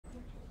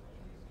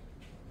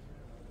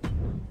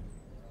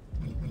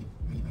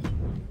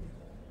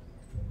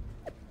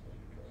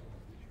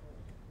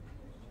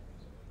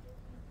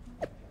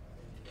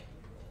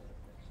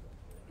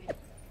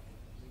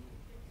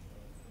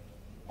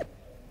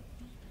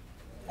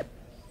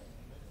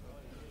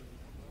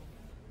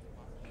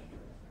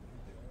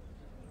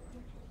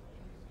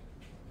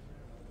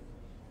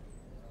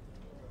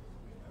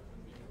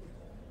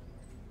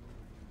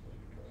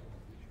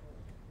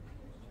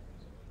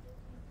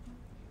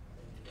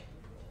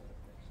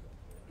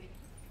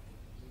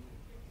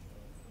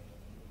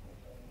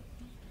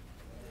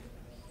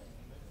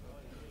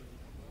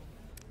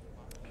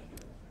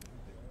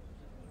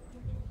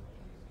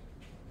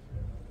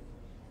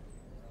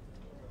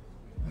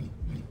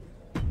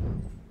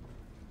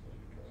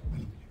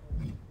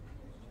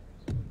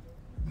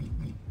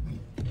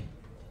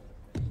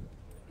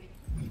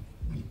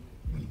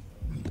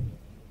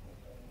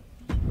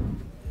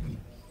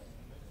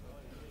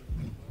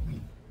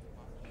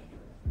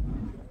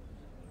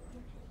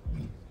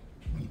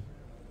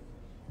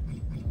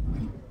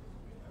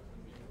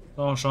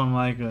Oh, Shawn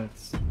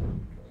Michaels.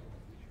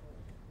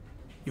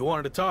 You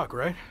wanted to talk,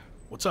 right?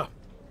 What's up?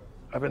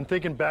 I've been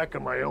thinking back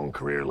on my own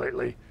career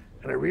lately,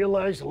 and I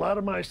realized a lot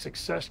of my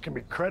success can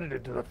be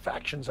credited to the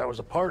factions I was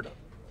a part of,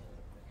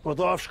 both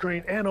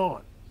off-screen and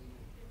on.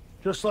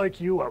 Just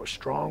like you, I was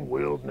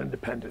strong-willed and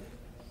independent.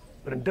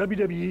 But in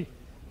WWE,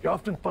 you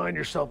often find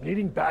yourself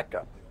needing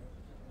backup.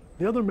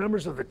 The other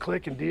members of the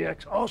Clique and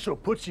DX also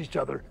push each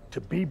other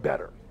to be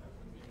better.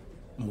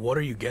 What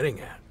are you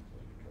getting at?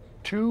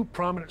 Two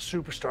prominent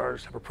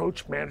superstars have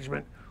approached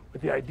management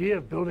with the idea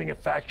of building a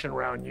faction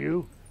around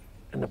you,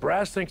 and the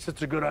brass thinks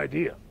it's a good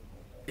idea.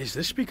 Is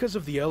this because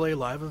of the LA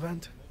Live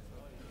event?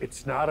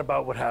 It's not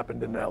about what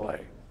happened in LA.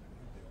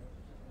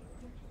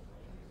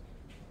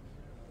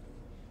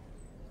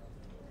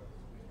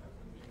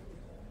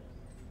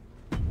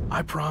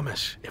 I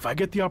promise, if I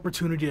get the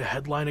opportunity to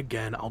headline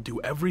again, I'll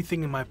do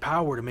everything in my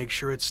power to make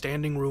sure it's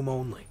standing room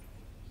only.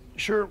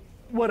 Sure,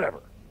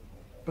 whatever.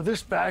 But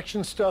this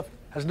faction stuff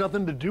has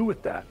nothing to do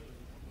with that.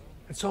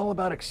 It's all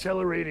about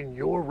accelerating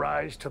your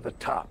rise to the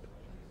top.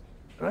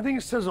 And I think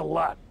it says a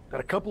lot that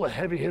a couple of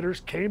heavy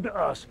hitters came to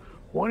us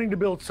wanting to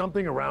build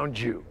something around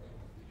you.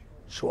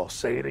 So I'll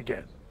say it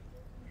again.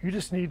 You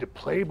just need to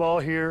play ball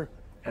here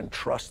and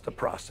trust the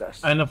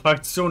process. Eine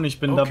Fraktion, ich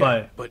bin Okay,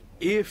 dabei. but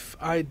if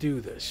I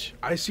do this,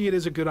 I see it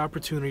as a good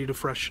opportunity to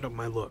freshen up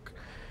my look.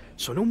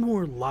 So no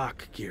more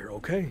lock gear,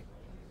 okay?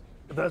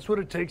 If that's what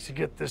it takes to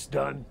get this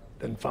done,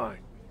 then fine.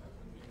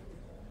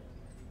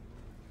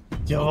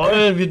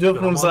 Jawohl, wir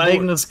dürfen unser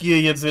eigenes Gear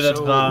jetzt wieder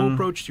So, who tragen.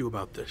 approached you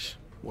about this?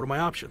 What are my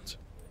options?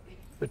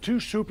 The two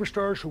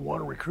superstars who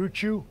want to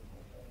recruit you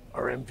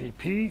are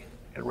MVP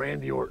and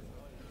Randy Orton.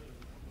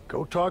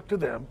 Go talk to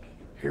them,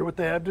 hear what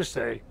they have to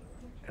say,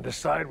 and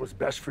decide what's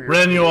best for your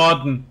Randy career.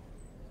 Orton.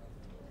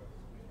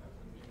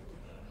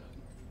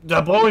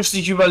 Da brauche ich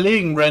nicht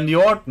überlegen, Randy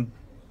Orton.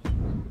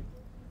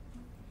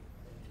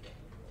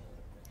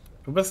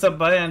 Du bist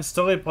dabei, ein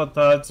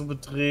Storyportal zu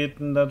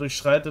betreten. Dadurch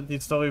schreitet die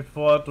Story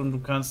fort und du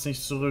kannst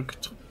nicht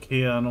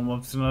zurückkehren, um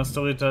optionale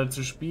Storyteile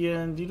zu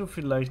spielen, die du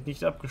vielleicht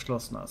nicht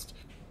abgeschlossen hast.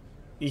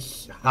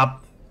 Ich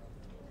hab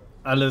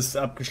alles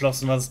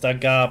abgeschlossen, was es da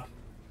gab.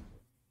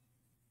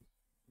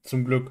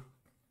 Zum Glück.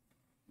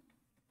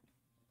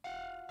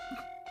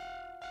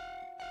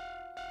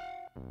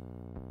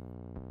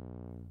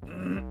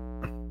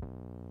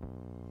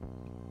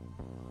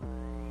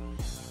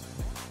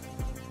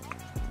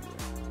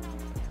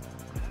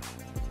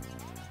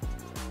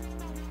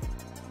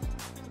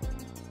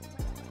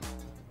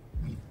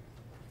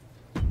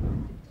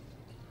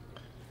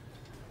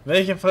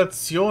 Welche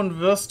Fraktion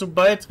wirst du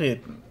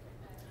beitreten?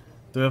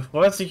 Du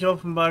erfreust dich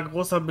offenbar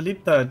großer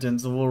Beliebtheit, denn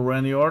sowohl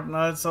Randy Orton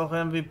als auch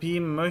MVP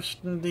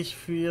möchten dich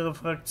für ihre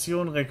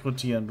Fraktion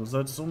rekrutieren. Du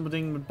solltest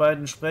unbedingt mit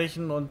beiden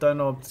sprechen und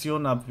deine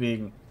Optionen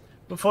abwägen,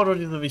 bevor du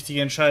diese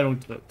wichtige Entscheidung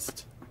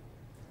triffst.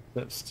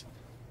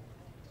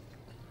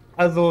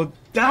 Also,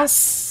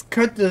 das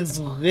könnte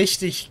so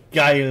richtig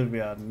geil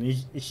werden.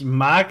 Ich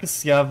mag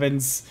es ja, wenn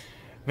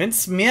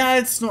es mehr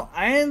als nur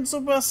ein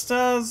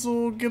Superstar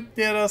so gibt,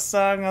 der das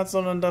Sagen hat,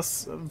 sondern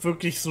dass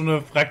wirklich so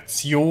eine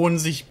Fraktion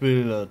sich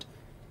bildet.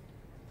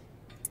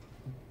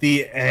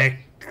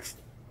 DX,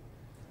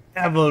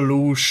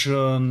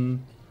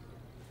 Evolution,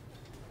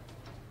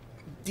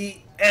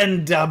 die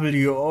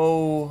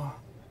NWO,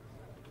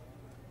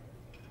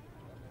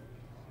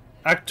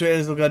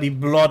 aktuell sogar die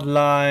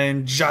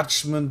Bloodline,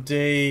 Judgment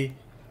Day.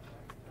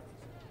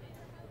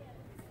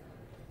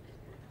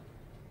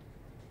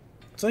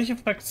 Solche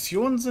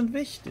Fraktionen sind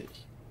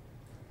wichtig.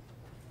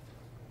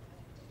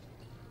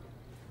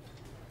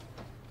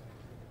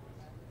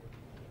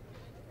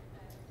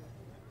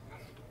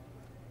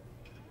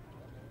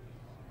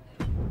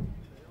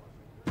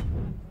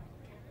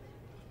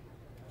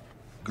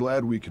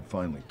 Glad we could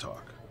finally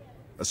talk.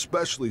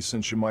 Especially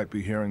since you might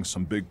be hearing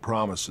some big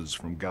promises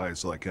from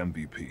guys like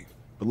MVP.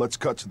 But let's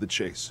cut to the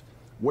chase.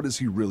 What has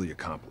he really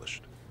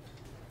accomplished?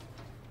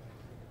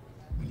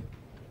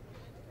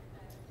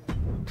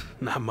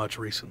 Not much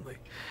recently.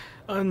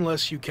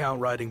 Unless you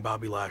count riding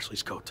Bobby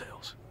Lashley's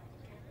coattails.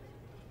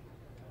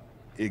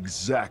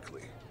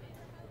 Exactly.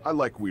 I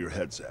like where your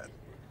head's at.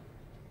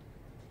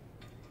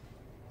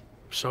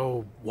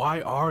 So,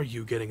 why are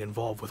you getting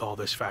involved with all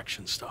this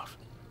faction stuff?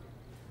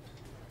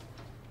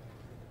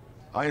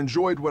 I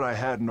enjoyed what I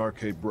had in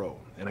Arcade Bro,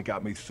 and it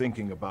got me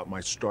thinking about my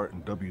start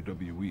in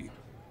WWE,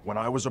 when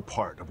I was a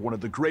part of one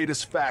of the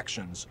greatest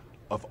factions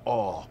of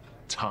all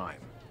time,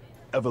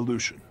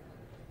 Evolution.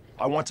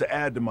 I want to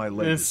add to my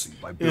legacy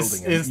by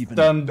building an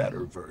even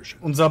better version.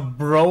 Unser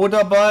Bro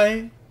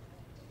dabei?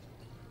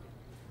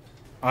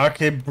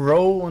 Arcade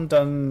Bro und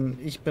dann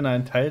ich bin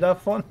ein Teil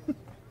davon?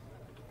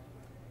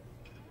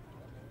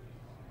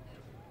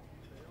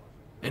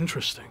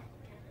 Interesting.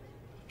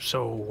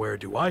 So, where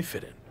do I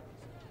fit in?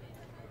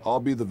 I'll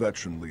be the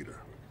veteran leader,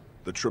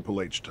 the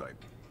Triple H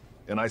type.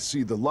 And I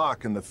see the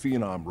lock in the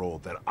Phenom role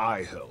that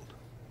I held.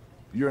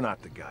 You're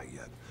not the guy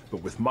yet,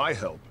 but with my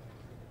help,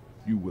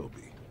 you will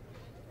be.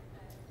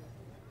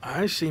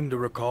 I seem to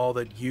recall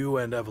that you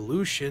and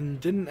Evolution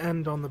didn't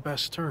end on the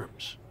best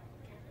terms.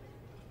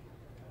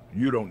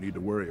 You don't need to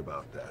worry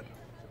about that.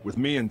 With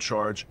me in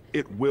charge,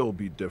 it will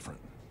be different.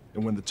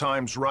 And when the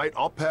time's right,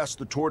 I'll pass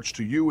the torch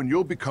to you and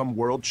you'll become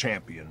world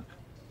champion,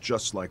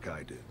 just like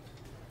I did.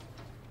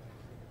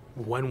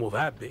 When will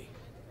that be?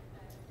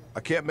 I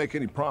can't make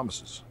any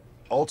promises.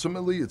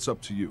 Ultimately, it's up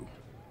to you.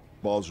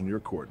 Ball's in your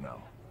court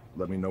now.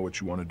 Let me know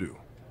what you want to do.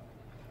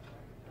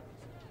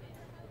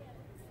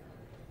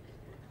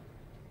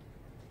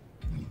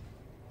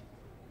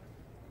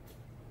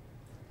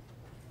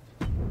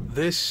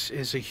 This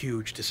is a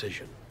huge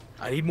decision.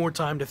 I need more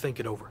time to think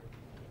it over.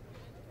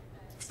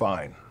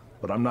 Fine,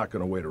 but I'm not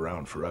gonna wait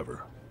around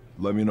forever.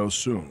 Let me know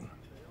soon,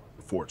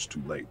 before it's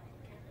too late.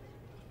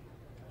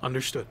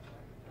 Understood.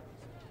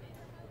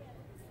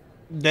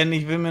 Denn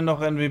ich will mir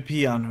noch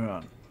MVP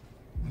anhören.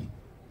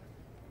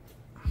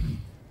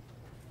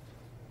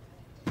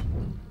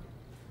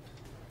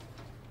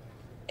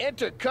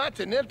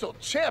 Intercontinental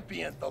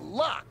Champion, The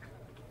Lock.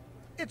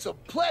 It's a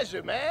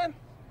pleasure, man.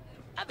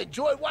 I've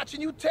enjoyed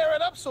watching you tear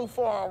it up so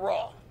far on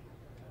Raw.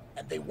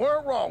 And they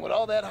weren't wrong with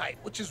all that hype,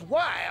 which is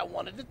why I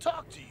wanted to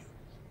talk to you.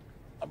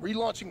 I'm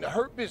relaunching the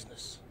Hurt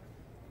Business,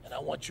 and I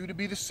want you to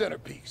be the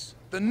centerpiece,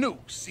 the new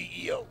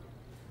CEO.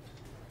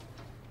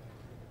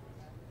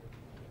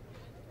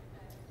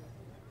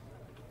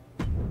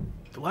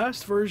 The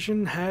last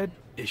version had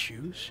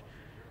issues.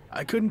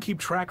 I couldn't keep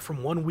track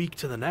from one week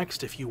to the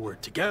next if you were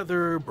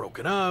together,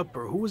 broken up,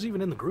 or who was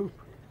even in the group.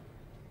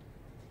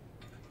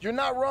 You're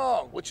not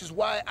wrong, which is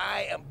why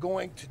I am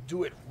going to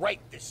do it right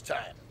this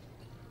time.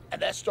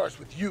 And that starts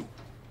with you.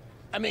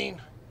 I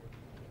mean,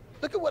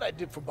 look at what I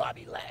did for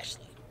Bobby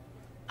Lashley.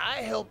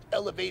 I helped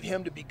elevate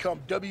him to become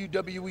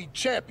WWE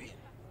champion.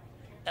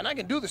 And I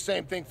can do the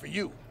same thing for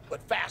you,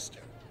 but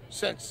faster.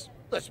 Since,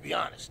 let's be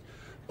honest,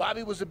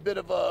 Bobby was a bit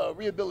of a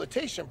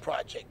rehabilitation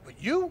project,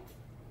 but you're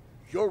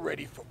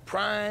ready for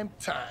prime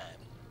time.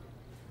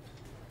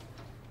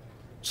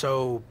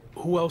 So,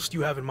 who else do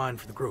you have in mind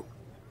for the group?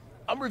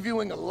 I'm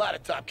reviewing a lot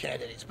of top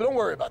candidates, but don't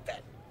worry about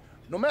that.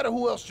 No matter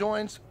who else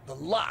joins, The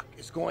Lock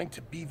is going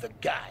to be the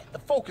guy, the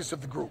focus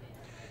of the group.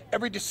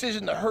 Every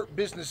decision the Hurt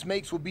Business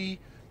makes will be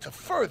to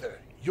further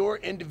your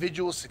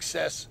individual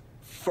success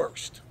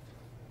first.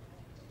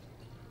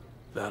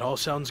 That all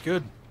sounds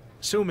good.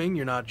 Assuming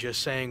you're not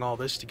just saying all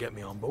this to get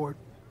me on board.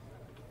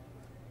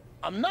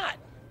 I'm not.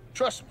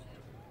 Trust me.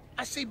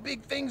 I see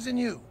big things in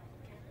you.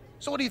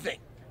 So what do you think?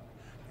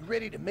 You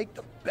ready to make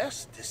the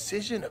best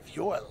decision of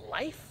your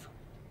life?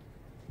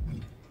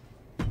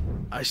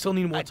 I still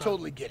need more I time.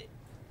 totally get it.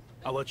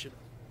 I'll let you know.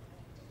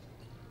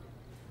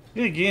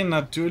 Wir gehen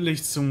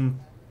natürlich zum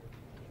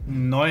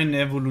neuen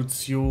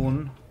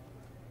Evolution.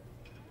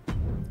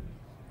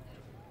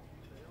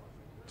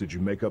 Did you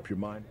make up your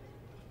mind?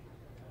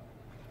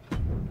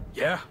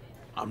 Yeah,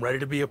 I'm ready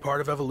to be a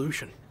part of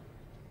Evolution.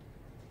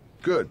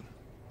 Good.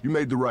 You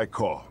made the right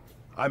call.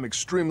 I'm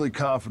extremely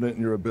confident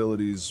in your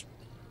abilities,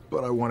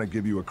 but I want to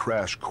give you a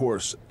crash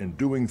course in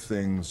doing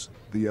things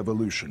the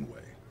Evolution way.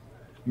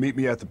 Meet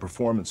me at the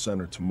Performance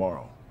Center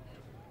tomorrow,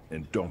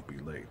 and don't be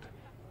late.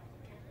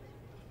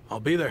 I'll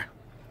be there.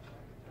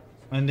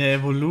 In der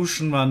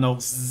Evolution waren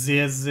auch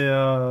sehr,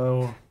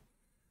 sehr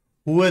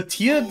hohe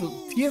Tiere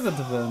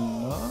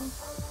drin, ne?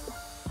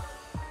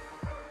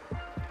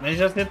 Wenn ich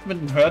das jetzt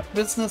mit dem Hurt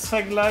Business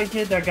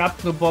vergleiche, da gab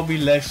es nur Bobby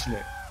Lashley.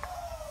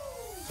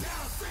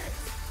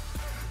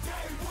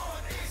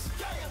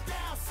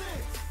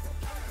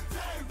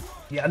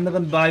 Die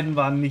anderen beiden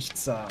waren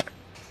nichtssagend.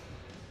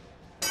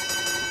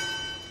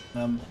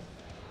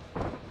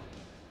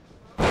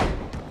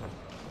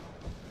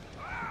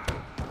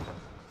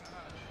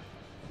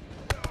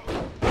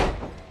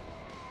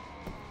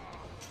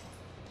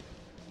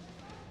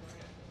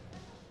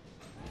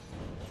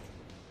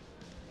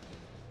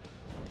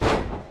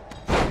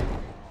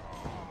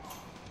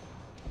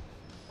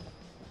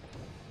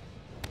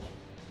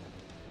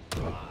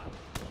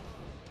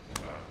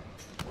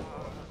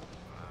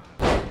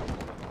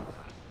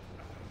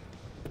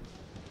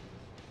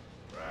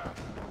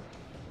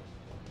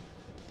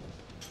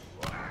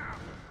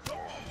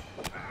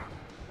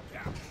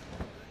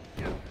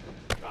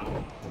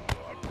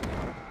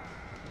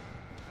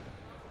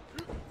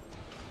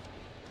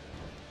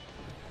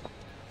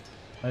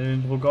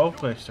 Den Druck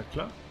aufrecht, ja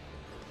klar.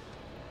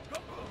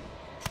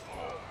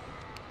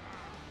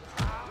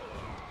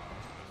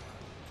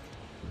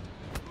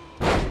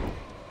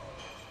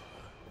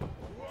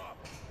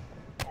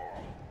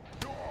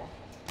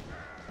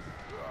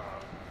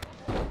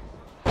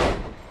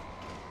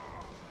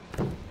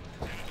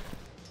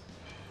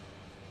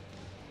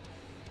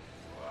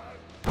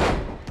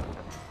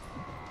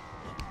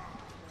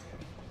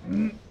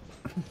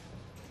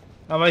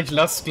 Aber ich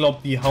lasse,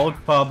 glaub, die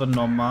Hautfarbe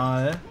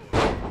normal.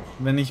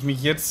 Wenn ich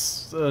mich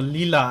jetzt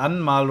lila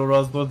anmal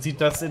oder so,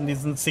 sieht das in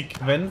diesen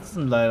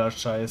Sequenzen leider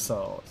scheiße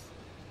aus.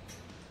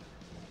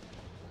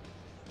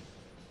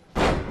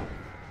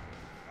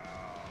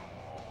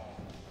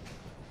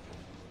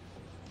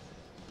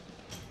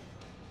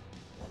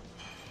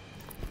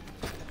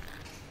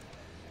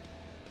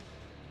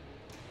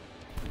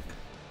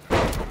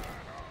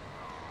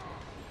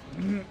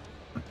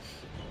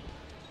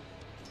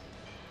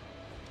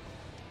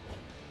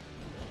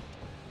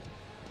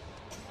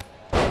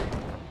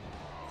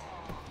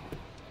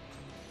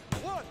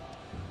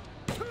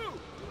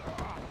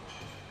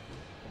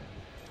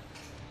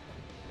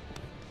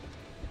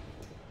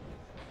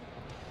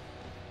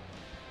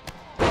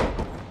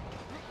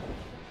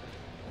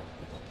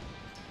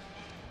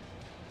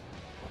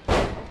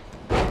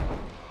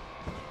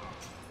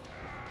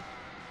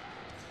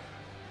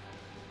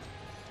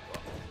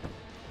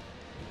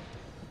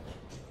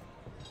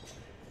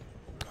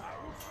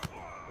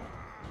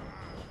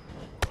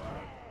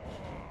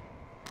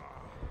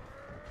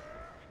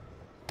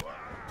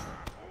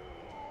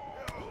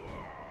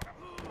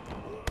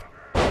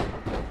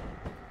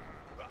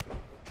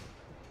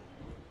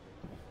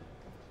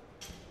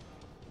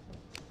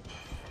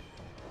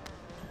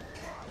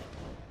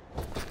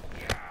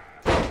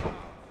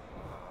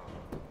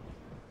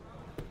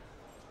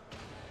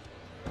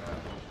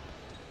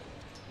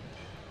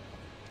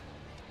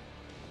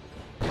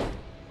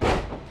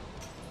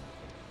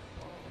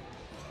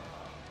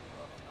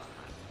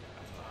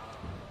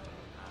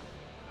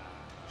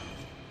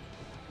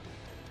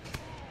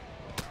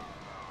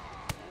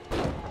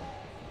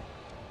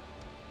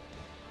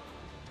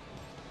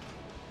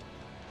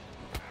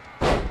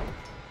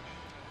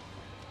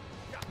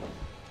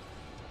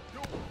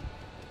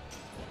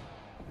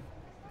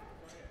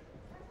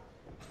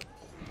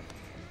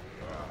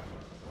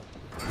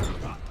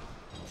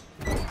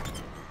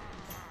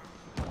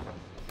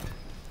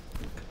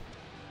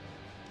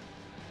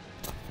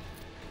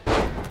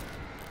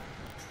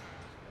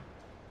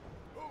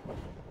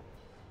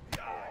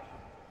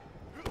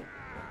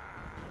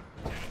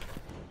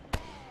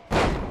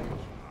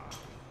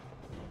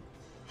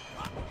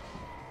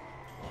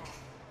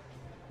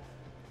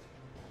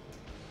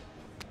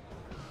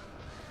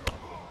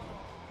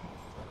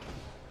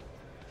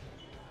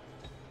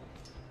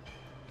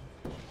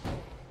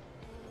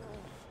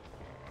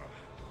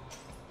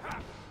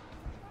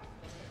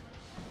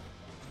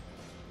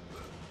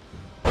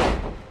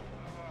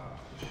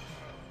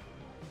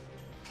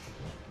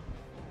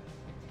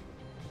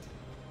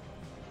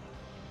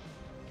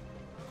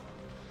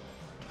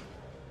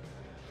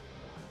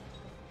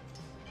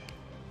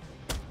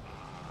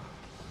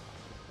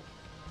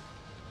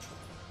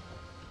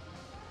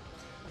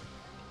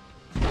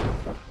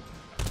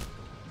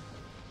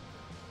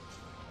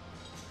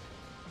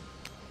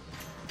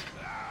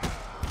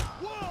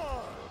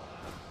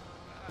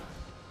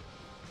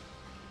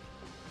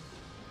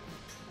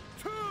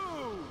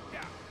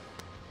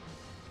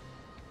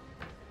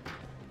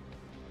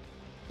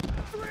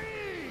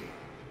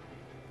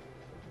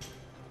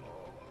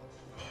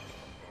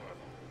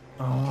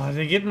 Oh,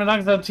 der geht mir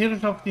langsam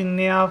tierisch auf die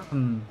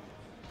Nerven.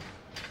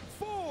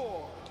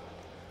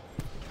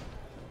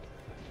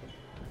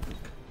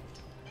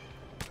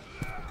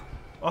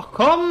 Ach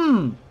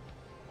komm!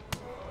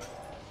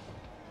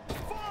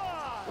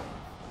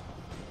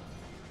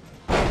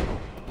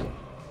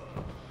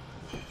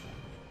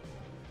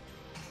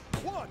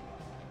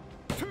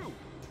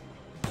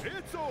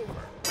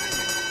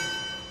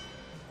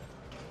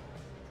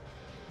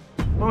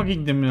 Wo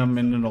ging der mir am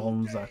Ende noch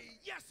um den Sack?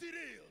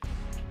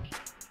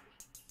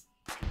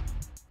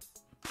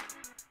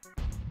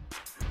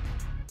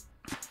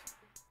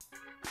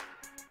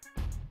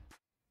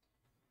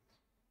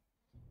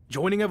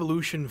 Joining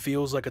Evolution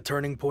feels like a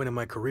turning point in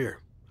my career.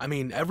 I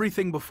mean,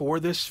 everything before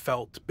this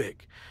felt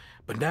big,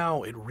 but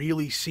now it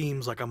really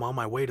seems like I'm on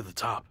my way to the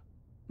top.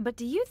 But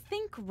do you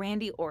think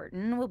Randy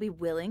Orton will be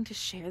willing to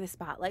share the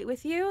spotlight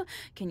with you?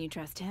 Can you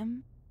trust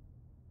him?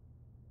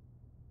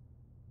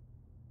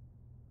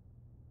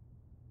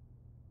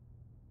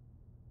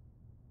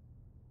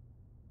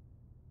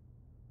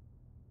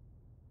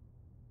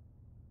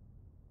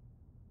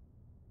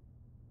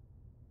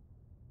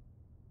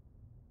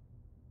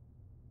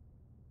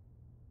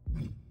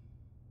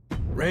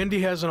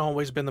 Randy hasn't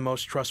always been the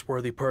most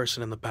trustworthy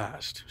person in the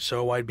past,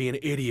 so I'd be an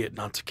idiot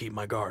not to keep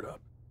my guard up.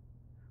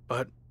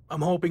 But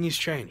I'm hoping he's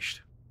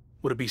changed.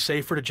 Would it be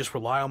safer to just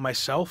rely on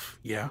myself?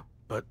 Yeah,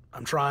 but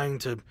I'm trying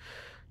to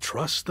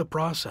trust the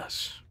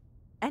process.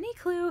 Any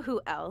clue who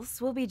else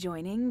will be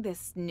joining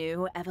this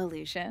new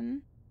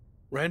evolution?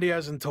 Randy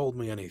hasn't told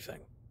me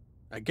anything.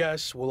 I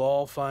guess we'll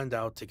all find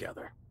out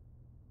together.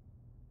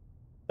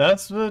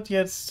 Das wird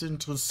jetzt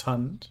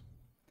interessant.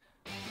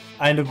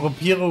 Eine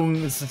Gruppierung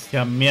ist es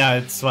ja mehr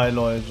als zwei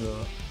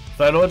Leute.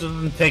 Zwei Leute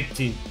sind ein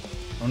Tag-Team.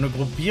 Und eine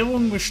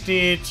Gruppierung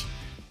besteht...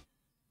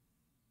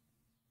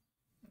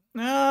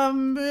 Ja,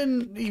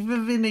 ich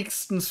will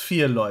wenigstens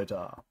 4 Leute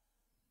haben.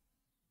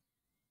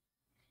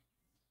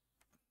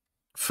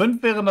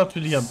 5 wäre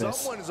natürlich am besten.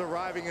 Someone is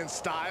arriving in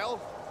style.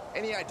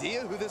 Any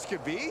idea who this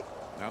could be?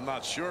 I'm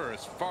not sure.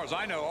 As far as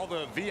I know, all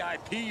the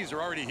VIPs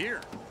are already here.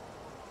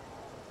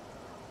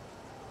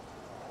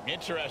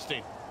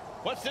 Interesting.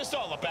 What's this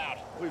all about?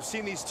 We've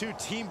seen these two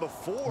team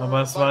before.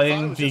 Aber es war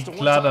irgendwie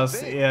klar,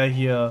 dass er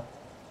hier...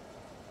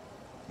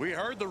 We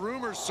heard the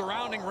rumors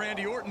surrounding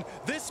Randy Orton.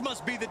 This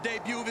must be the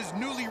debut of his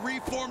newly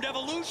reformed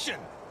Evolution.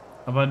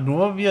 Aber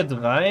nur wir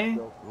 3?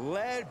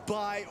 Led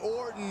by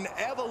Orton,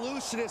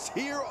 Evolution is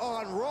here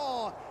on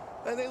Raw,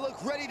 and they look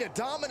ready to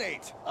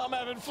dominate. I'm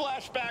having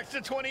flashbacks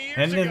to 20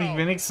 years ago. Hätten wir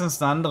wenigstens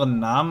einen anderen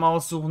Namen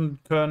aussuchen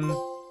können?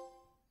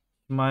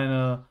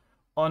 meine,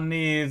 oh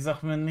nee,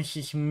 sag mir nicht,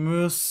 ich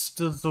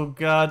müsste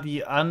sogar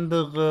die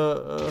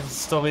andere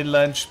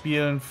Storyline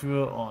spielen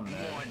für, oh nee.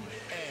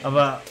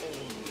 Aber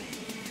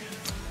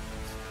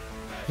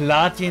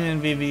Platin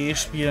in WWE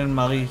spielen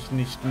mache ich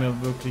nicht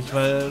mehr wirklich,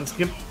 weil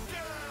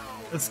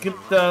es gibt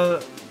da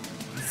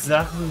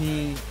Sachen,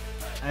 die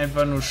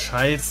einfach nur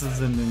scheiße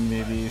sind in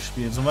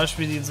WWE-Spielen. Zum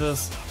Beispiel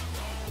dieses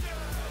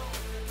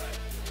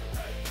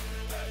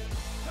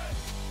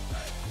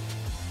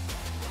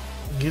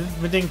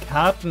mit den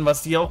Karten,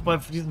 was die auch bei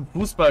diesem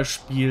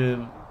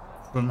Fußballspiel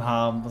schon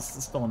haben. Das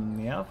ist doch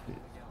nervig.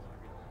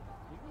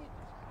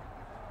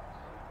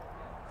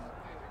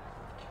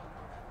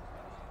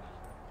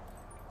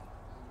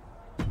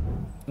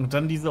 Und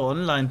dann diese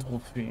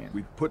Online-Trophäen.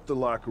 We put the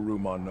locker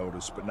room on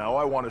notice, but now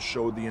I want to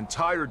show the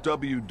entire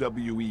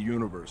WWE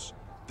universe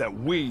that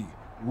we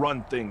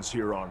run things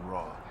here on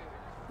Raw.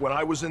 When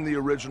I was in the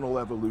original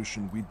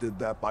Evolution, we did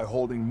that by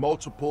holding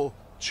multiple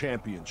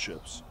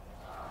championships.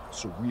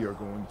 So we are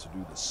going to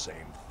do the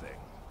same thing.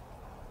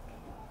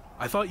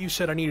 I thought you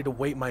said I needed to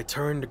wait my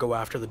turn to go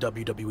after the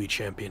WWE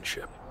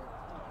Championship.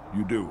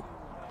 You do.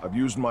 I've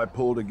used my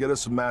pull to get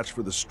us a match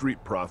for the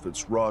Street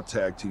Profits Raw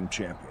Tag Team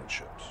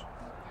Championships.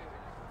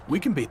 We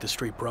can beat the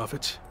Street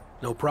Profits.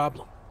 No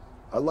problem.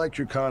 I like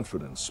your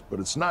confidence, but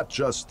it's not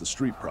just the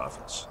Street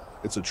Profits.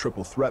 It's a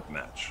triple threat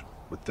match,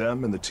 with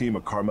them and the team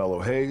of Carmelo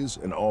Hayes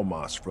and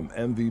Omos from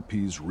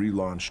MVP's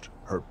relaunched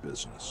Hurt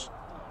Business.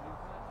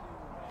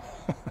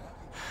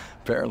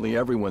 Apparently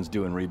everyone's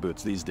doing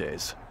reboots these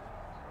days.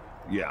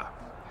 Yeah,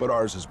 but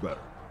ours is better.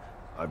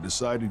 I've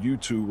decided you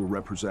two will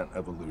represent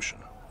Evolution.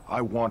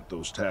 I want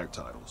those tag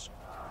titles.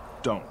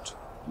 Don't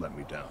let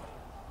me down.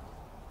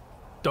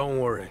 Don't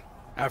worry.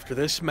 After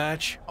this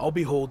match, I'll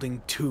be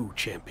holding 2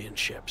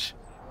 championships.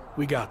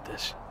 We got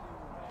this.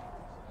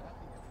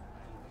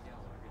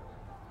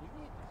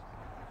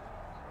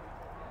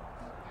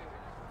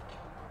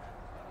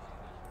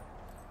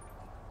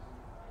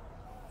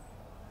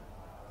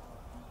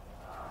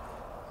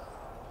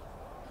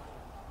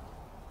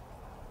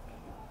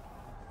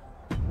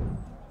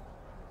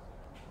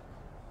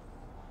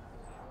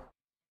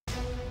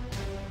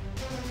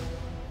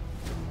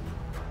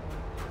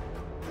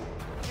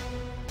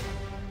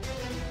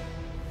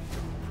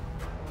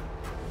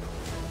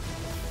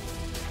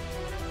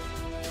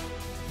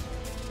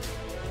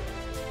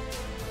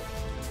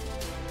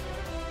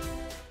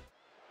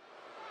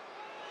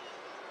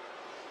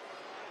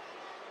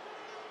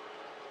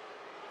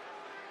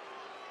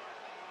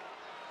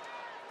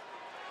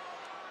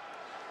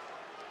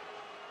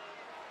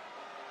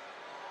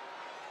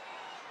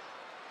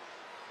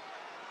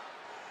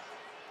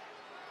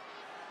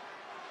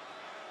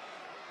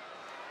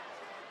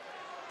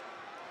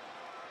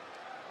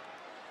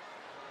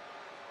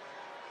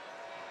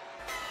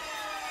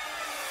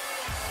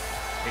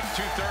 It's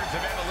two-thirds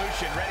of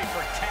Evolution ready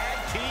for tag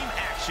team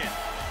action.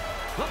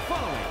 The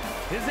following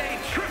is a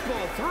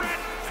triple threat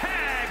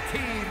tag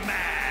team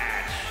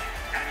match.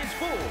 And it's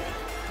for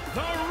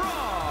the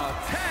Raw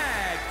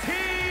Tag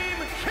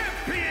Team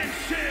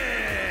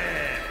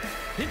Championship.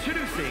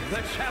 Introducing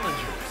the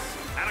challengers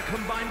at a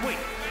combined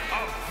weight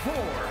of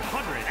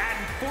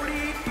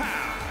 448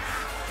 pounds.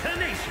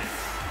 Tenacious,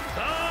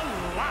 The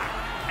Lock,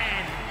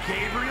 and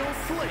Gabriel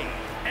Slade.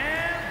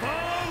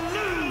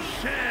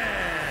 Evolution.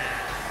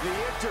 The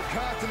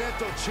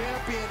Intercontinental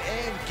Champion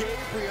and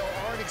Gabriel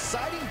are an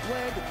exciting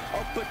blend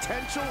of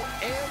potential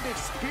and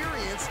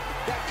experience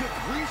that could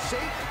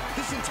reshape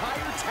this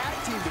entire tag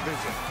team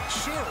division.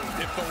 Sure,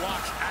 if The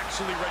Lock's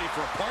actually ready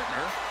for a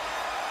partner.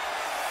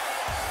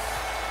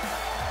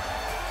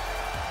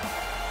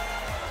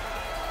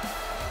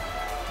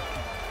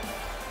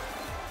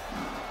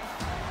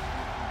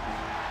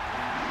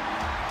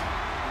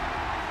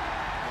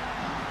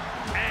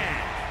 And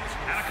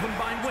at a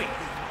combined weight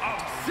of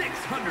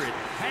 610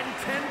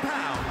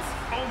 pounds,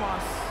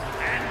 Omos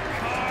and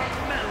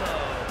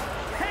Carmelo.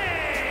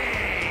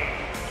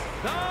 Hey!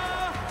 The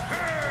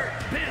Hurt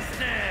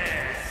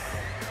Business!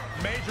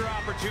 Major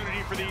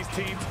opportunity for these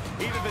teams.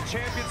 Either the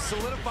champions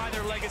solidify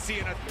their legacy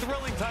in a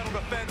thrilling title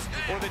defense,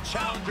 or the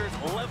challengers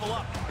level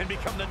up and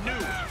become the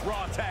new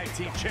Raw Tag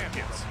Team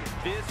Champions.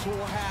 This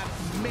will have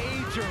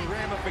major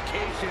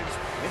ramifications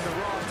in the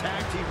Raw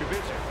Tag Team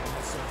division.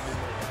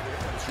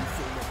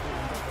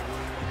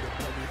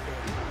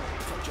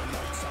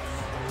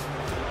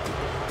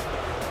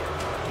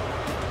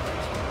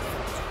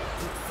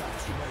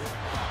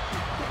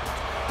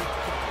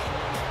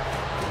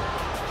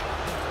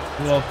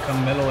 Nur auf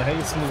Carmelo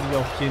Hayes muss ich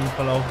auf jeden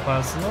Fall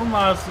aufpassen.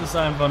 Omos ist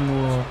einfach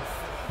nur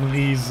ein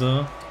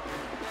Riese.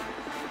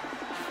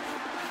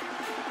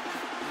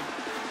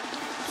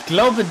 Ich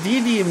glaube,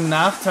 die im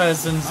Nachteil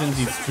sind, sind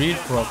die Street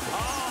Profits.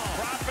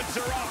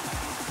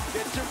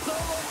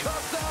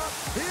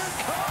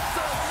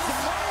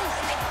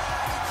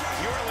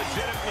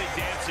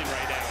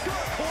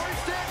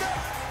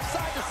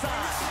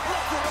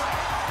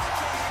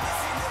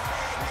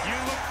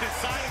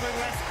 Decidedly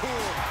less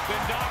cool than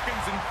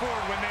Dawkins and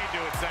Ford when they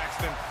do it,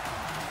 Saxton.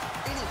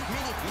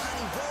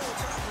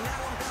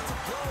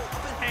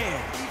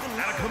 And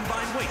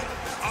combined weight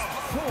of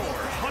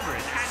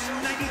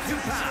 492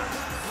 pounds,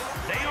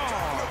 they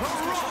are the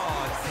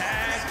Raw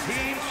Tag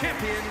Team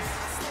Champions,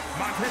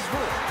 Montez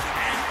Ford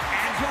and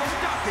Angelo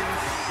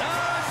Dawkins, the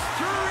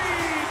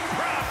Street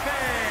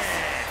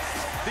Profits.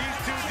 These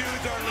two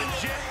dudes are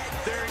legit.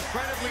 They're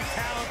incredibly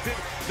talented.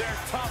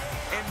 They're tough,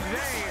 and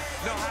they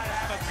know how to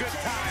have a good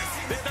time.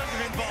 This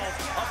doesn't involve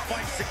a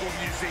bicycle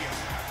museum.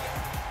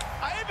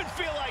 I even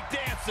feel like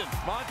dancing.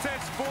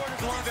 Montez Ford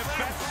is one of the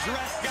best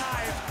dressed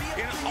guys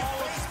in all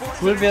of sports.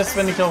 Cool wäre es,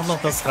 wenn ich auch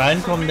noch das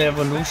Reinkommen der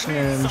Evolution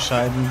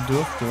entscheiden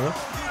dürfte.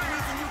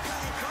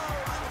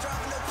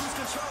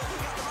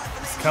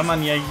 Das kann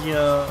man ja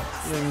hier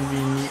irgendwie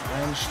nie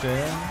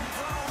einstellen.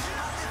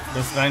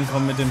 Das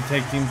Reinkommen mit dem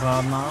Tag Team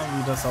Partner,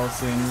 wie das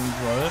aussehen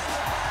soll.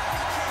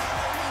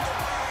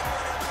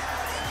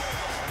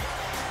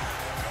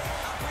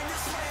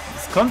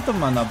 Das konnte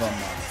man aber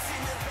mal.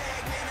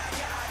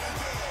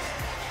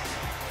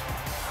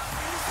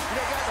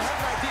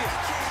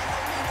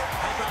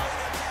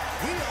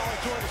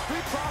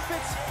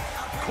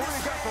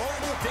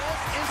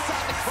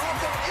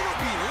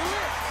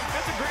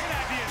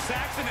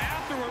 Saxon,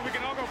 afterward, we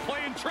can all go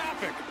play in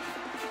traffic.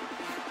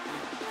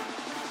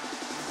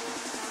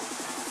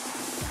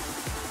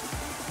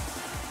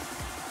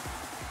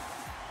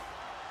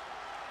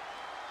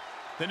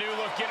 The new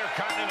look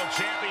Intercontinental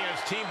Champion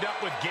has teamed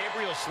up with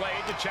Gabriel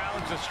Slade to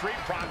challenge the Street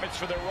Profits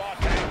for their Raw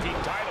Tag Team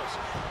titles.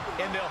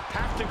 And they'll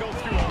have to go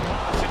through a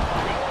loss in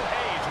Carmelo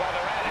Hayes while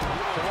they're at it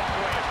to walk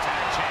away as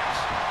tag champs.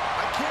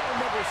 I can't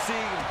remember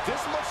seeing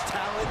this much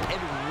talent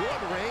in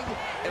one ring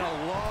in a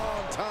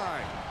long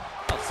time.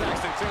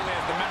 Saxton certainly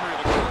has the memory of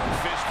a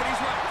goldfish, but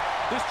he's right.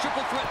 This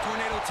triple threat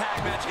tornado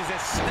tag match is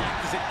as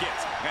stacked as it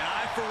gets. And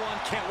I, for one,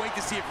 can't wait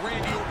to see if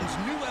Randy Orton's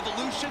new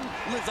evolution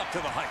lives up to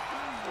the hype.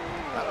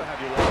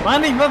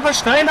 Mann, ich war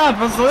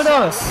versteinert. Was soll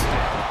das?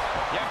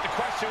 You have to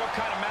question what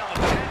kind of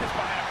malintent is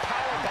behind a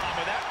powerbomb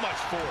with that much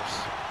force.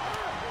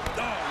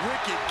 Oh,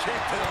 wicked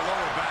kick to the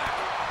lower back.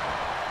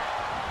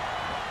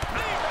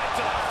 Knee right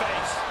to the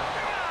face.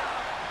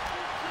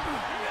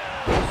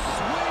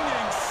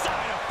 Swinging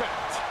side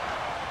effect.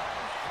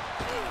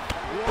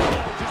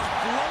 Whoa, just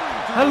flowing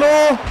through. Hallo?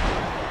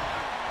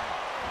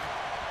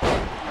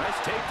 Nice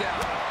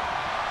takedown.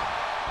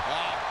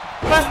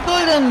 Was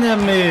soll denn der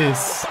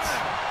Mist?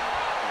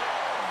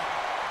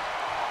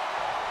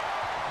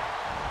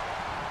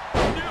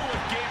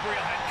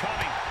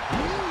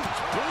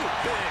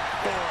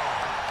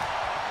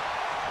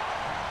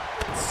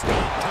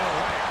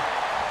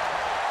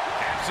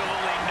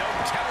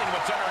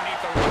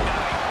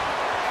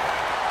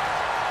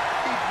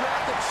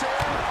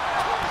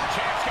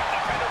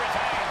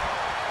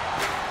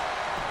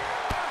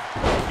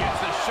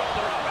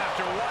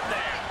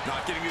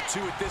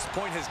 At this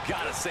point has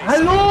got to say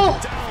Hallo?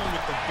 down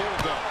with the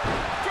bulldog.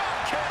 Drop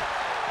kick.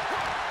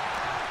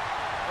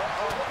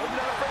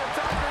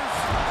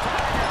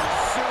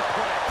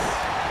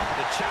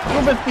 Du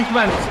bist nicht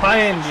mein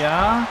Feind,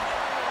 ja?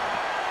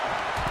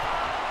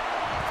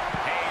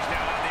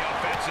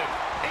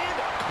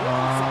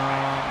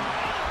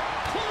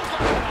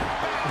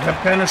 Ich habe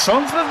keine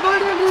Chance, was soll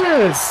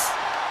denn das?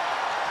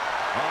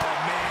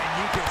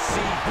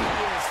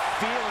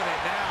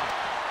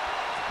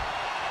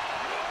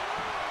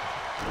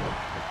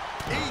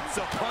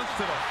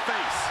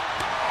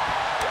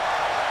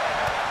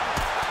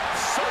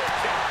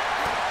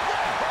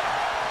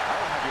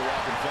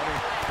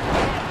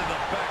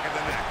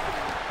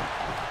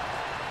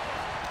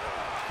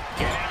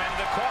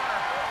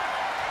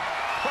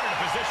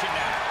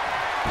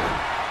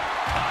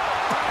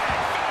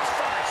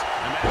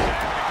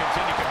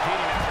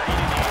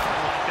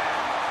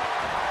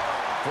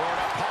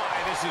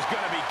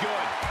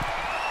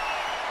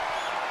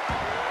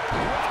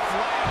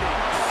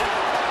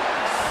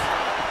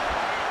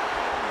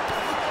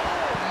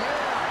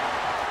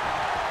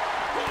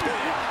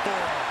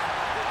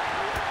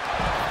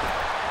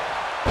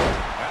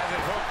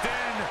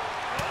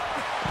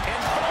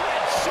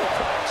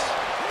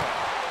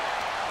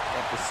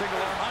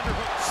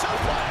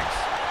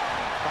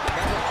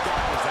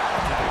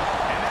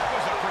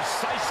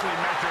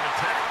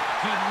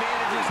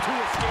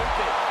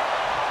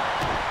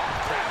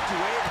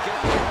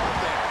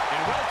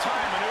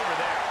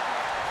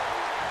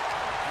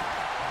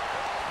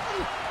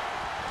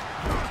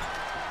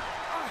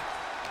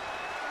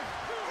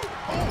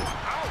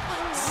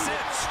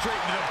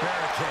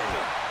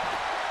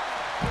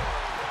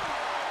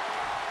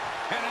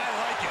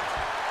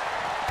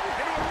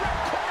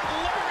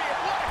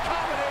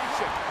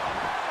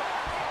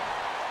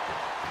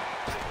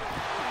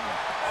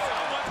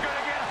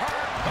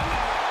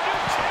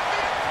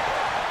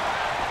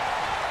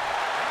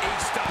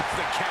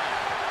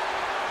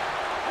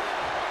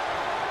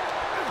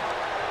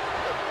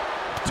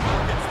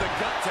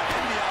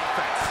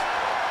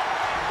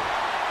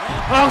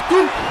 Ach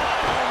du!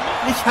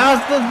 Ich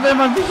hasse es, wenn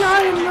man sich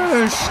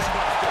einmischt.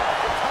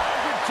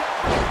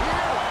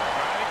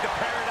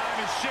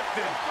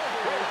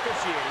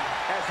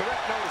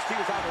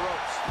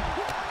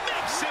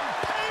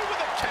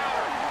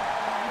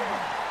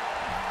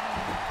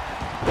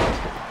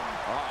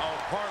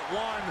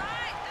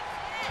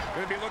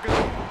 Could be looking.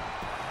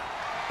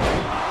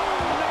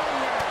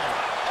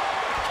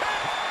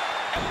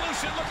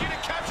 Evolution looking to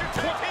capture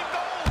tag team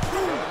gold.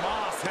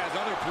 Moss has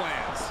other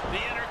plans.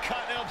 The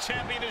Intercontinental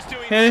Champion is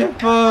doing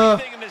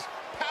everything in this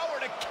power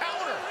to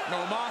counter.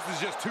 No, Moss is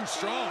just too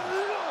strong.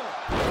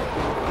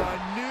 The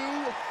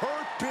new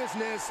Hurt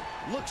Business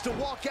looks to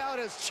walk out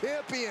as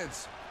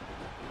champions.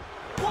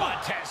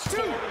 Montez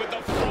forward with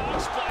the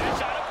frog splash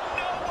out of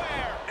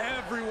nowhere.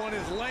 Everyone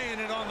is laying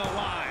it on the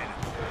line.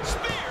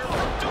 Spear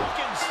from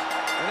Dawkins.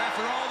 And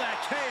after all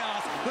that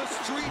chaos, the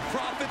Street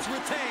Profits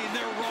retain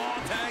their Raw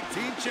Tag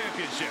Team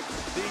Championships.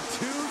 The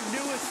two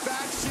newest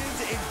factions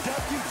in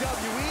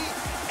WWE,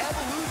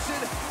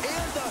 Evolution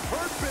and the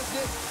Hurt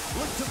Business,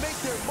 look to make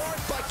their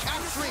mark by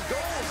capturing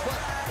gold, but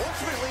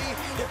ultimately,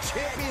 the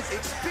champions'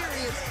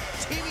 experience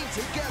teaming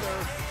together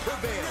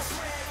prevails.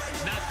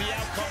 Not the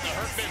outcome the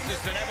Hurt Business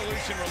and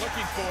Evolution were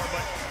looking for,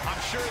 but I'm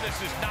sure this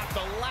is not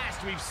the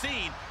last we've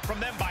seen from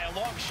them by a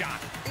long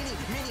shot.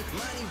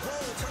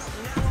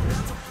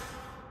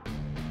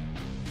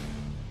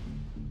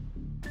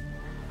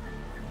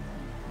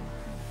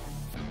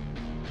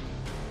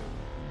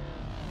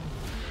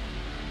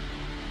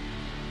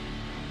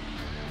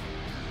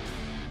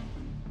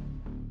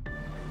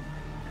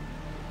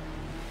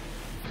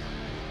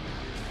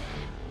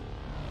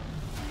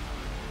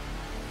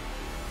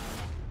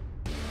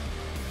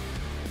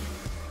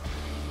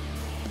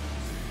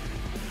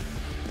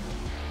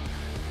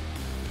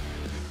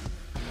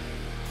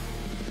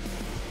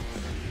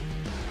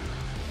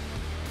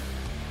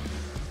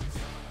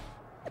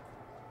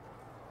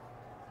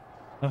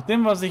 Nach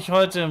dem, was ich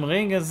heute im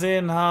Ring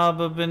gesehen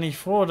habe, bin ich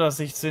froh, dass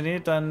ich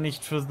Zenith dann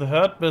nicht für The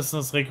Hurt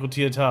Business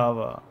rekrutiert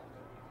habe.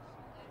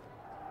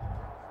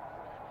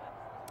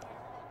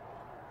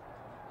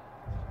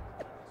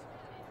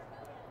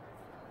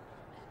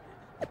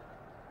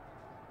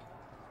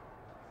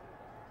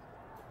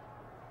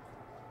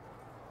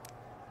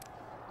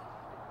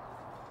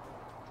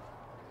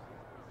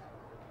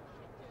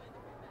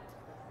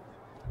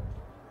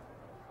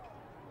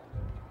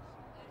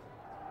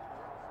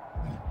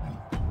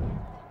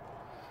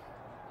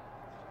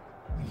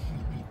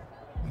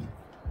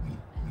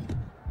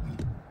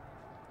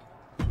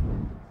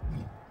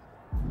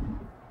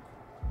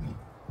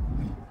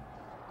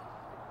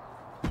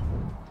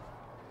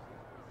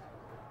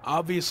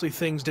 Obviously,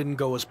 things didn't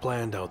go as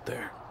planned out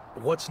there.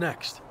 What's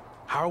next?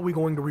 How are we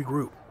going to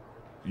regroup?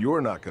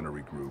 You're not going to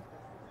regroup.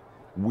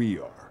 We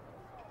are.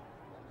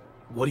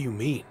 What do you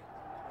mean?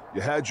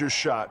 You had your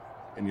shot,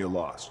 and you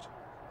lost.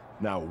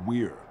 Now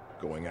we're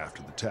going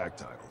after the tag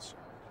titles.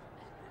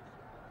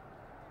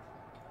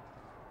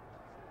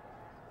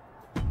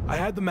 I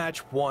had the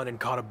match won and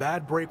caught a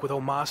bad break with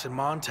Omos and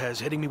Montez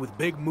hitting me with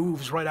big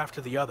moves right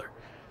after the other.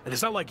 And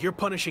it's not like you're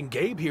punishing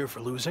Gabe here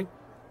for losing.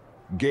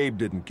 Gabe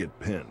didn't get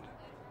pinned.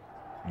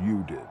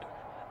 You did.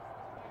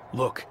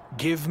 Look,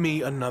 give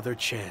me another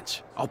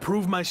chance. I'll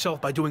prove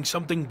myself by doing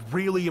something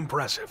really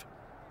impressive.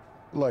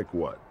 Like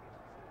what?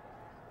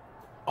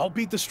 I'll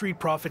beat the Street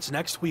Profits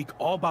next week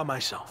all by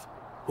myself.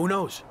 Who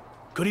knows?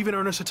 Could even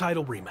earn us a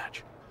title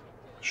rematch.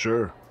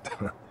 Sure.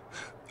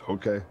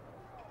 Okay.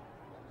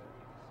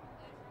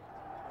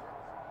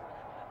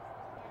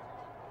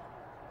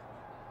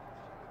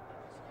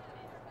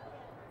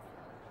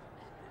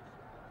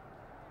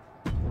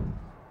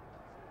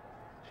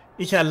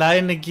 Ich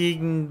alleine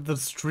gegen The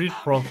Street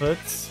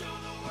Profits.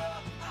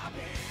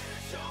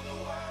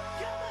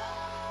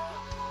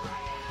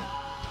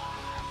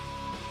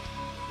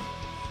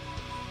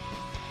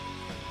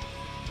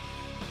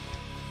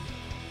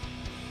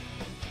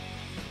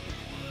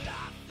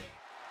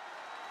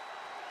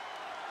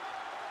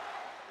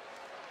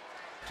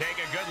 Take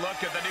a good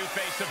look at the new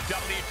face of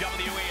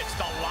WWE. It's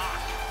The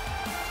Lock.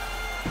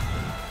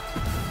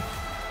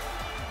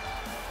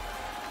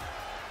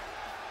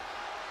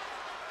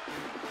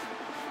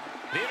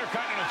 The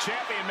Intercontinental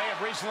Champion may have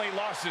recently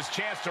lost his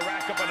chance to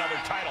rack up another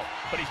title,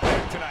 but he's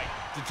back tonight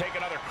to take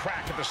another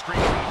crack at the Street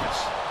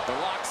Profits. The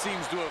Lock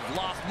seems to have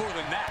lost more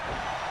than that.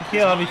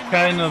 Hier habe ich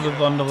keine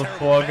besondere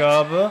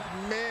Vorgabe,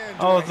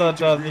 außer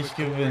dass ich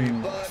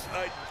gewinne.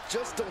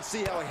 Just don't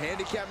see how a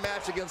handicap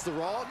match against the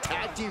Raw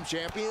Tag Team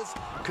Champions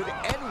could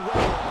end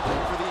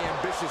well for the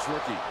ambitious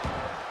rookie.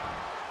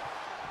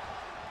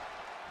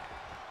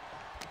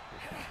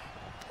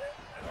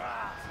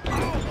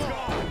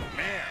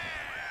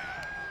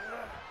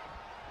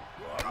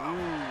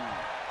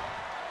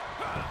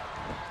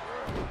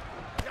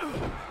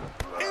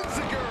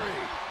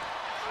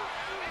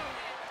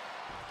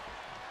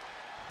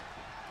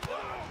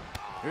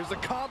 Here's a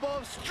combo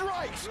of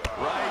strikes.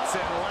 Rights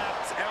and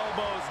lefts,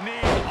 elbows,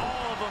 knees,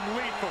 all of them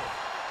lethal.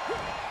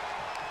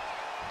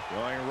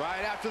 Going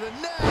right after the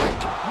neck.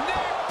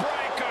 Neck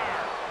breaker.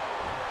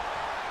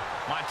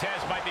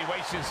 Montez might be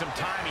wasting some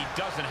time he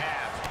doesn't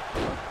have.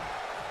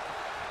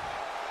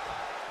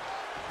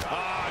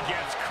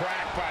 Gets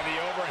cracked by the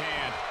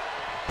overhand.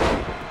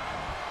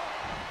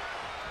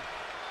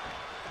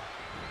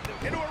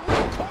 Into a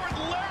ripcord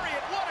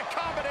lariat. What a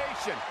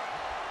combination.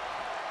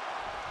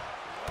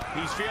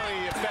 He's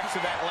feeling the effects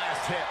of that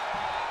last hit.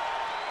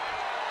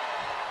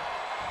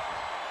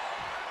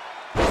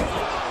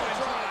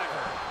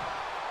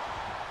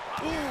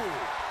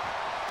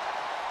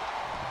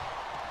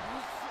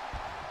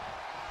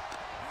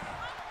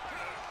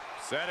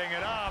 Setting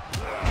it up.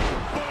 Boom.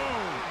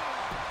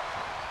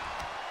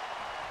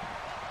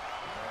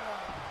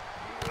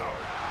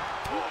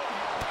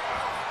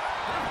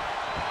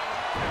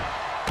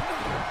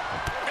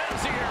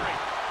 Enziguri.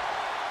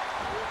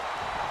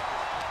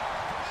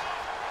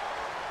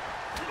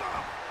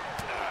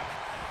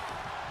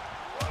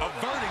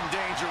 Averting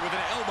danger with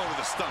an elbow to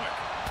the stomach.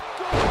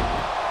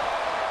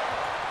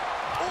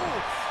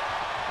 Ooh.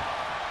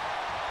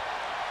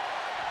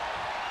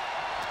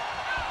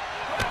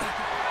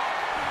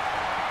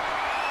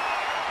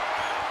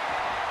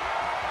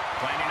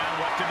 Planning on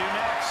what to do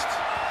next.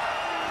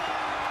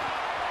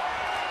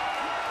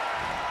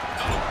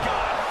 Oh,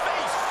 God,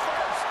 face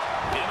first.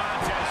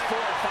 Montez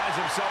Ford finds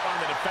himself on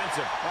the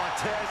defensive.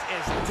 Montez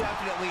is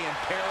definitely in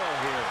peril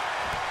here.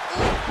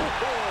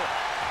 Ooh.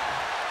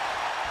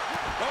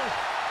 Oh.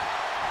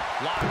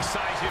 Lock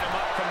sizing him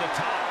up from the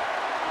top.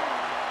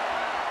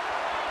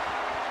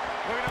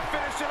 We're going to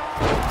finish it off.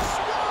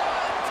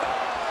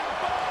 Swanton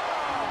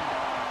bomb.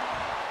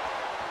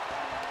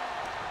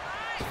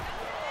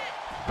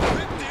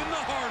 Ripped in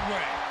the hard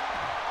way.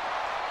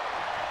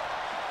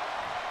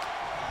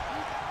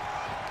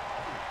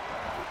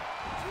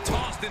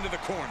 Tossed into the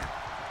corner.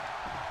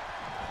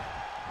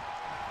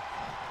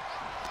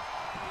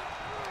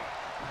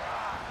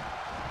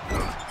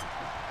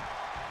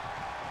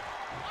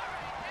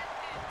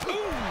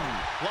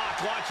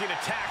 Lock launching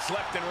attacks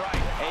left and right.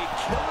 A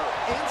killer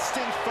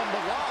instinct from the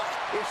Lock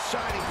is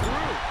shining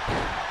through.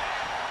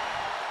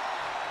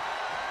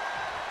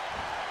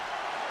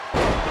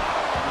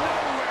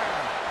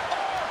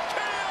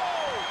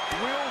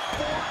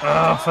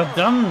 Ah,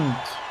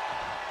 verdammt.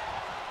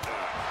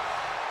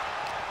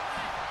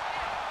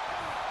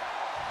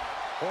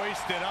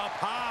 Hoisted up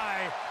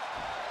high.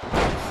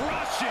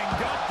 Crushing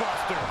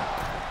gutbuster.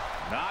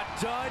 Not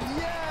done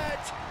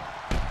yet.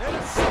 And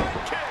a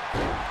side kick.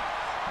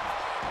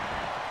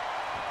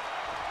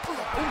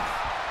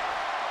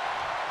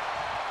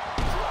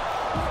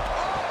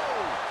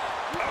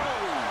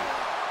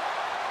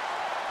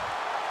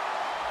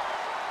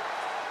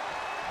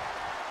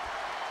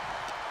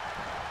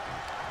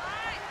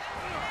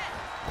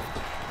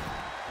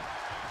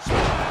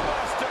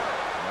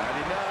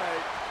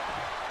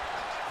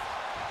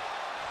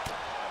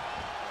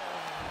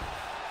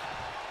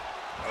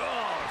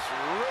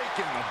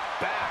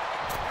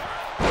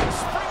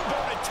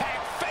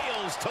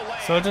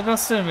 Sollte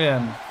das denn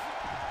werden?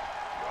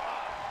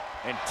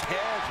 And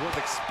Taz was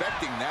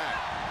expecting that.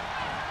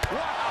 Wow!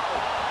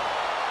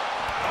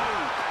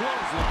 Oh,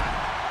 clothesline.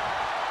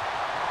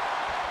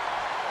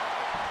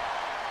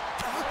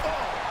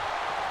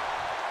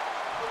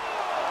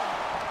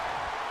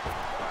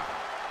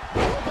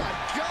 Oh my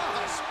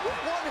gosh!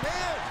 With one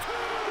hand!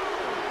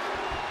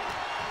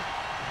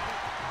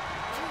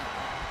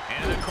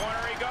 In the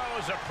corner he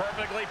goes, a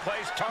perfectly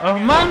placed target. Oh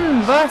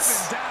Mann,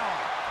 was?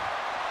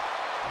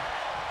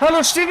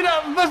 Hallo, steh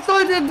wieder. Was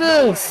soll denn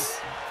das?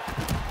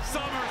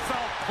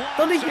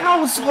 Doch nicht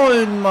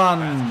ausrollen,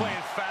 Mann. That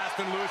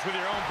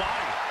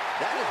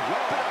is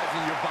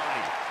weaponizing your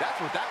body. That's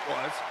what that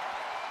was.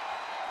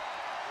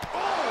 Oh,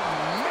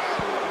 man!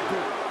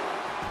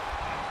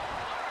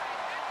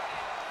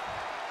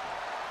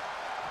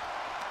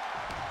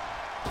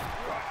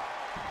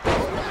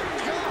 Oh, my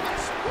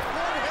gosh! With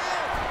one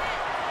hand!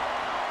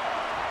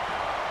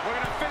 We're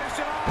going to finish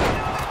it off.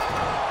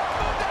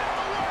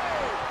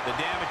 The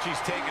damage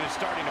he's taken is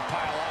starting to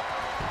pile up.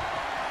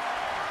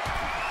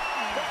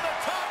 From the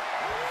top.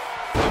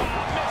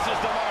 Misses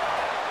the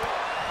mark.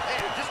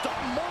 And just a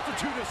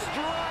multitude of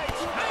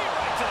strikes. Knee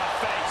right to the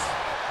face.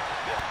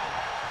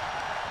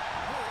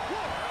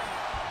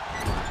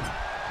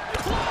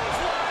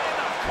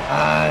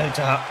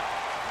 Alter.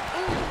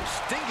 Ooh,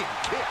 stinging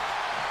kick.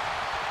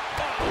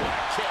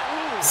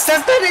 Ist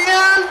das dein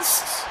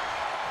Ernst?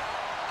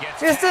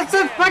 Ist das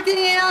dein fucking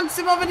Ernst?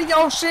 Immer wenn ich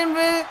aufstehen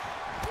will?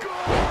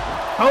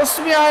 Haust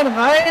du mir einen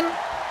rein?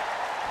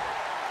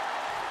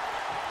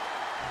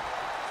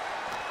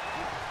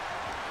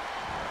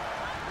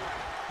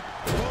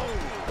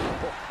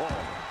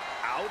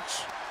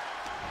 Ouch.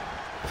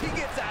 He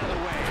gets out of the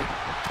way.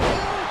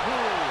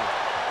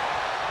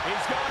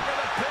 He's going for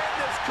the pin.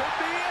 This could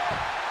be it.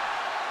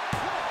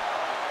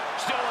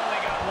 Still only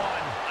got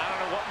one. I don't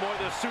know what more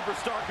this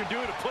superstar can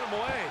do to put him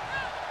away.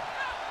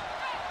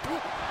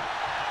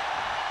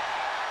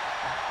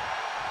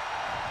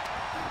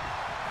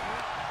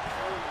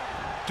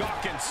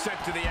 Dawkins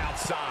sent to the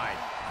outside.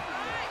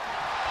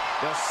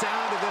 The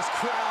sound of this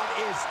crowd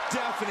is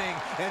deafening,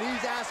 and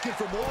he's asking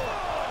for more.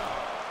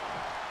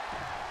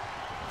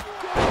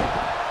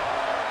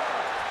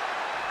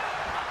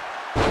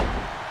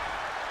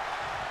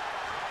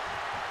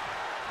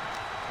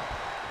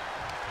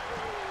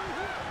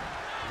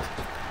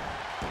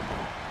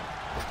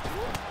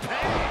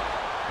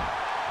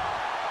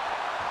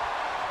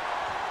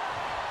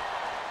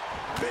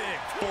 Big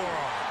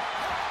forearm.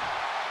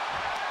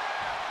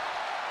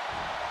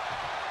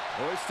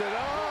 Hoisted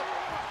up.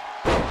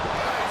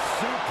 Nice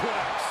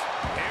suplex.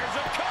 Here's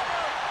a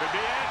cover. Could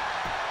be it.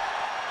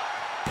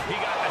 He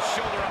got the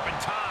shoulder up in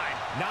time.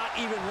 Not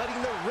even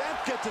letting the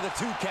ref get to the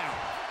 2 count.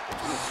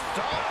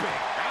 Stomping.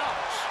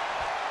 Ouch.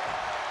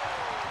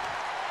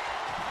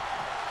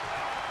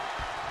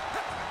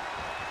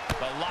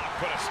 The lock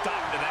put a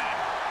stop to that.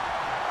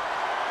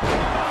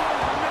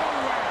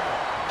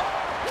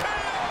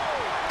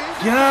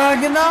 Ja,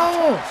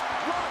 genau!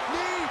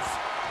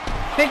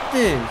 Fick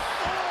dich!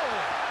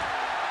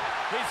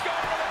 He's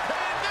going for the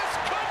pin. This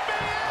could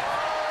be it.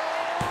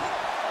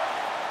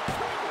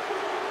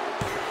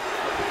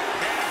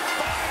 And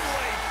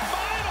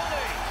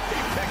finally, he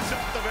picks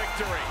up the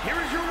victory.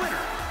 Here is your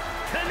winner,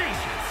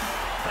 Tenacious,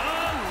 The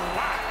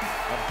Lock.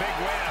 A big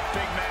win, a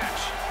big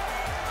match.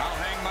 I'll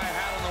hang my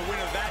hat on a win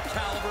of that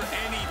caliber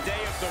any day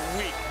of the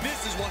week.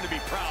 This is one to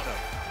be proud of.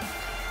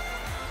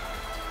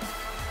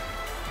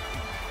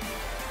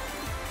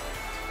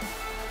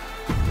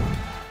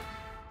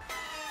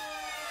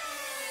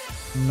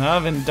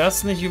 Na, wenn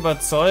das nicht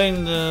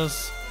überzeugend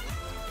ist.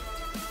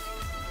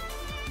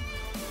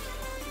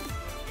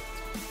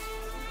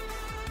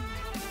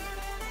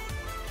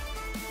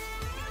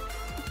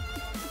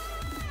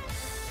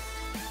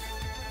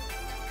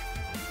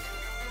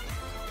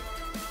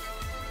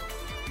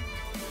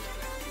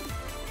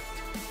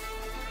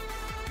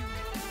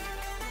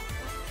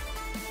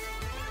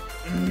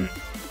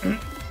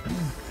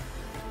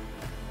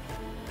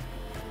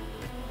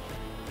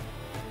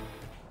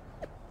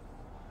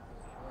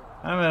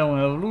 Anmeldung.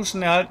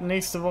 Evolution erhalten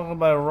nächste Woche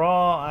bei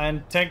Raw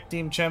ein Tag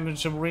Team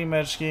Championship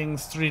Rematch gegen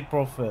Street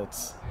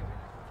Profits.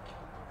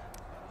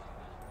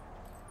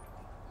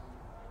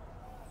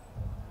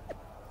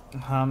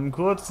 Haben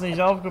kurz nicht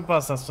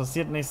aufgepasst, das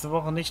passiert nächste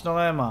Woche nicht noch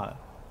einmal.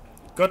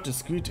 Gott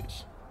ist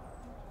gütig.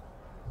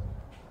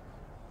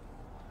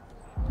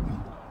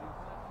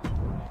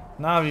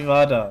 Na, wie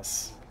war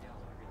das?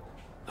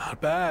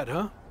 Not bad,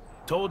 huh?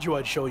 Told you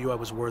I'd show you I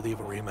was worthy of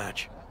a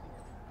rematch.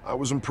 I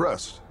was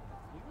impressed,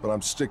 but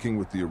I'm sticking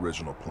with the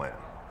original plan.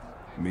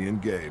 Me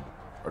and Gabe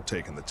are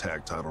taking the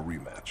tag title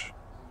rematch.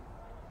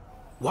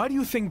 Why do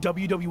you think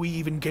WWE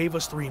even gave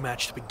us the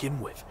rematch to begin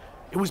with?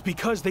 It was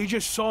because they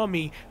just saw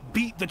me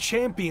beat the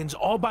champions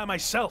all by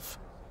myself.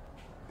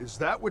 Is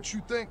that what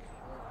you think?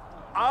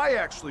 I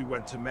actually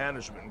went to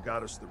management and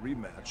got us the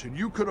rematch, and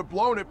you could have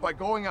blown it by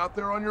going out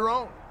there on your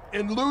own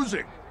and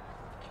losing.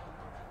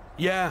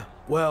 Yeah,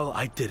 well,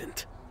 I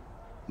didn't.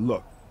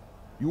 Look,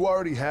 you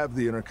already have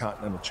the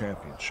Intercontinental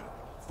Championship.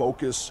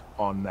 Focus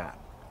on that.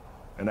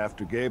 And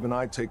after Gabe and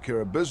I take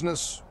care of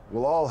business,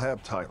 we'll all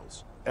have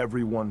titles.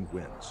 Everyone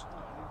wins.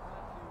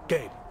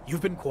 Gabe,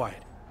 you've been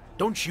quiet.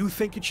 Don't you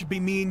think it should be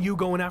me and you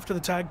going after the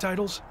tag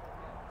titles?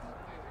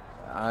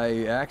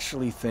 I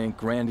actually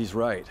think Randy's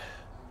right.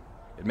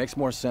 It makes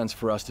more sense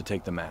for us to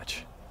take the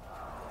match.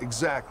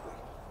 Exactly.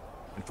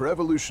 And for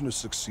Evolution to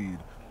succeed,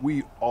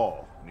 we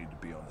all need to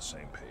be on the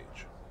same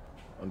page.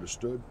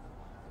 Understood?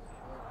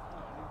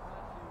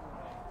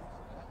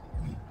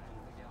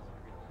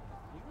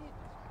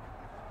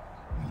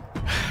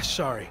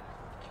 Sorry.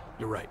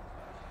 You're right.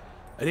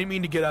 I didn't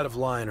mean to get out of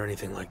line or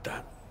anything like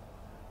that.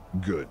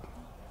 Good.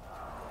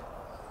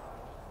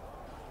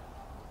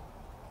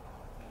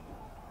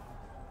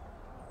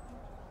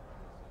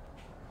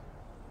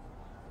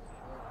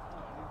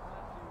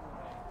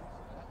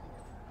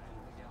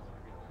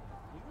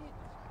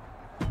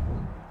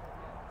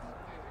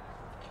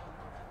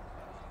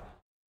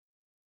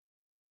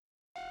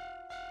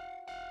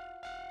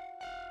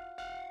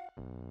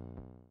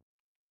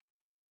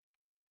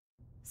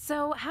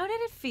 So, how did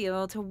it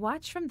feel to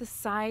watch from the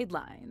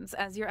sidelines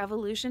as your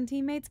Evolution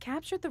teammates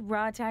captured the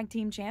Raw Tag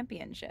Team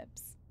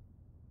Championships?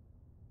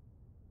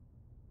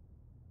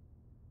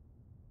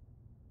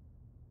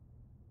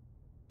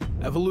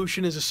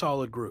 Evolution is a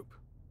solid group,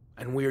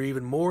 and we are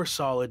even more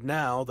solid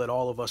now that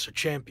all of us are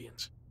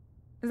champions.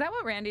 Is that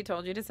what Randy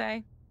told you to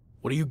say?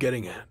 What are you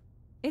getting at?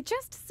 It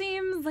just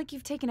seems like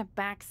you've taken a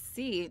back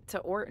seat to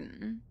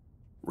Orton.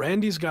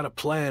 Randy's got a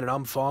plan and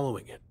I'm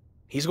following it.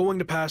 He's going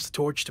to pass the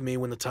torch to me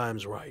when the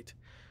time's right.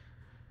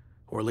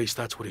 Or at least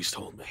that's what he's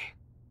told me.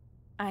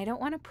 I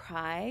don't want to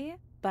pry,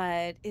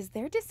 but is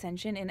there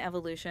dissension in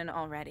Evolution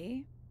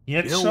already?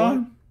 Jetzt You know schon?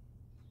 what?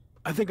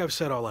 I think I've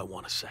said all I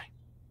want to say.